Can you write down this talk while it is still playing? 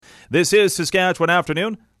This is Saskatchewan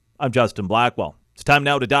Afternoon. I'm Justin Blackwell. It's time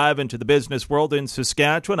now to dive into the business world in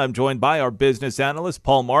Saskatchewan. I'm joined by our business analyst,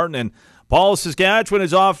 Paul Martin. And Paul, Saskatchewan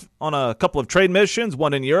is off on a couple of trade missions,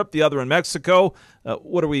 one in Europe, the other in Mexico.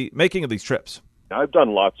 What are we making of these trips? I've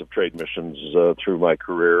done lots of trade missions through my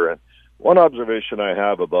career. And one observation I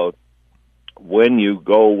have about when you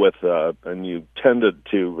go with, and you tended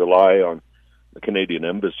to rely on the Canadian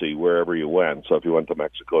Embassy wherever you went. So if you went to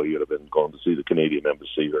Mexico, you'd have been going to see the Canadian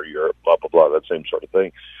Embassy, or Europe, blah, blah, blah, that same sort of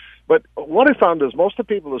thing. But what I found is most of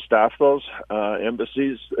the people who staff those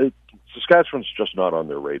embassies, Saskatchewan's just not on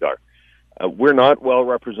their radar. We're not well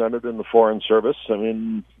represented in the Foreign Service. I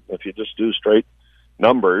mean, if you just do straight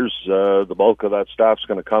numbers, the bulk of that staff's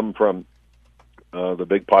going to come from the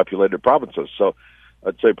big populated provinces. So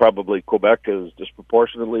I'd say probably Quebec is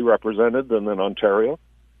disproportionately represented, and then Ontario.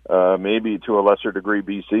 Maybe to a lesser degree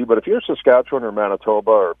BC, but if you're Saskatchewan or Manitoba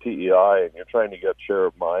or PEI and you're trying to get share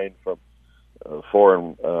of mind from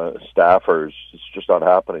foreign staffers, it's just not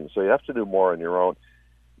happening. So you have to do more on your own.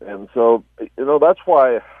 And so, that's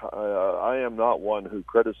why I am not one who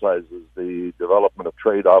criticizes the development of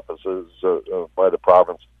trade offices by the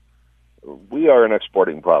province. We are an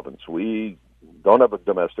exporting province. We don't have a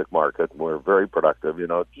domestic market. We're very productive.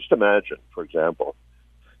 Just imagine, for example,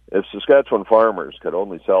 if Saskatchewan farmers could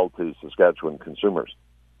only sell to Saskatchewan consumers,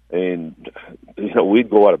 and we'd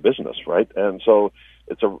go out of business, right? And so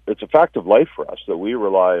it's a fact of life for us that we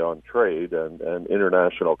rely on trade and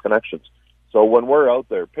international connections. So when we're out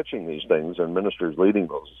there pitching these things and ministers leading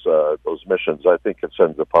those missions, I think it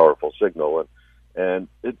sends a powerful signal, and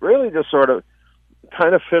it really just sort of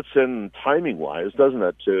kind of fits in timing wise, doesn't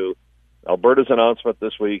it, to Alberta's announcement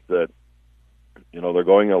this week that they're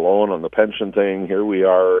going alone on the pension thing. Here we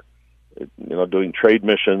are, doing trade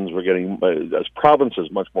missions. We're getting, as provinces,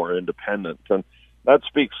 much more independent. And that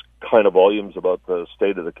speaks kind of volumes about the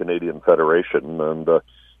state of the Canadian Federation. And,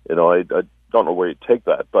 I don't know where you take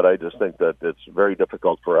that, but I just think that it's very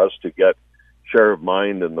difficult for us to get share of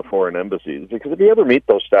mind in the foreign embassies. Because if you ever meet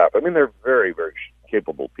those staff, they're very, very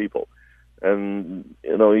capable people. And,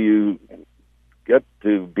 you get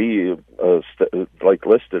to be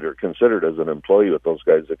listed or considered as an employee with those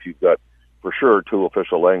guys if you've got for sure 2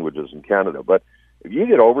 official languages in Canada. But if you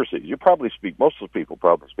get overseas, most of the people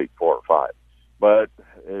probably speak 4 or 5. But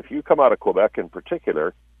if you come out of Quebec in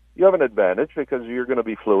particular, you have an advantage because you're going to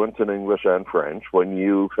be fluent in English and French when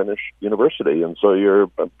you finish university, and so you're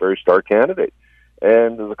a very star candidate.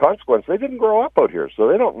 And as a consequence, they didn't grow up out here, so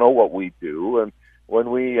they don't know what we do. And when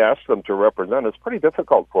we ask them to represent, it's pretty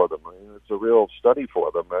difficult for them. It's a real study for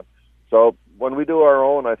them. And so when we do our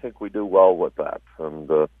own, I think we do well with that. And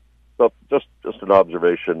so just an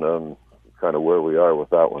observation on kind of where we are with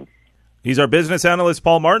that one. He's our business analyst,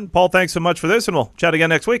 Paul Martin. Paul, thanks so much for this, and we'll chat again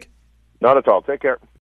next week. Not at all. Take care.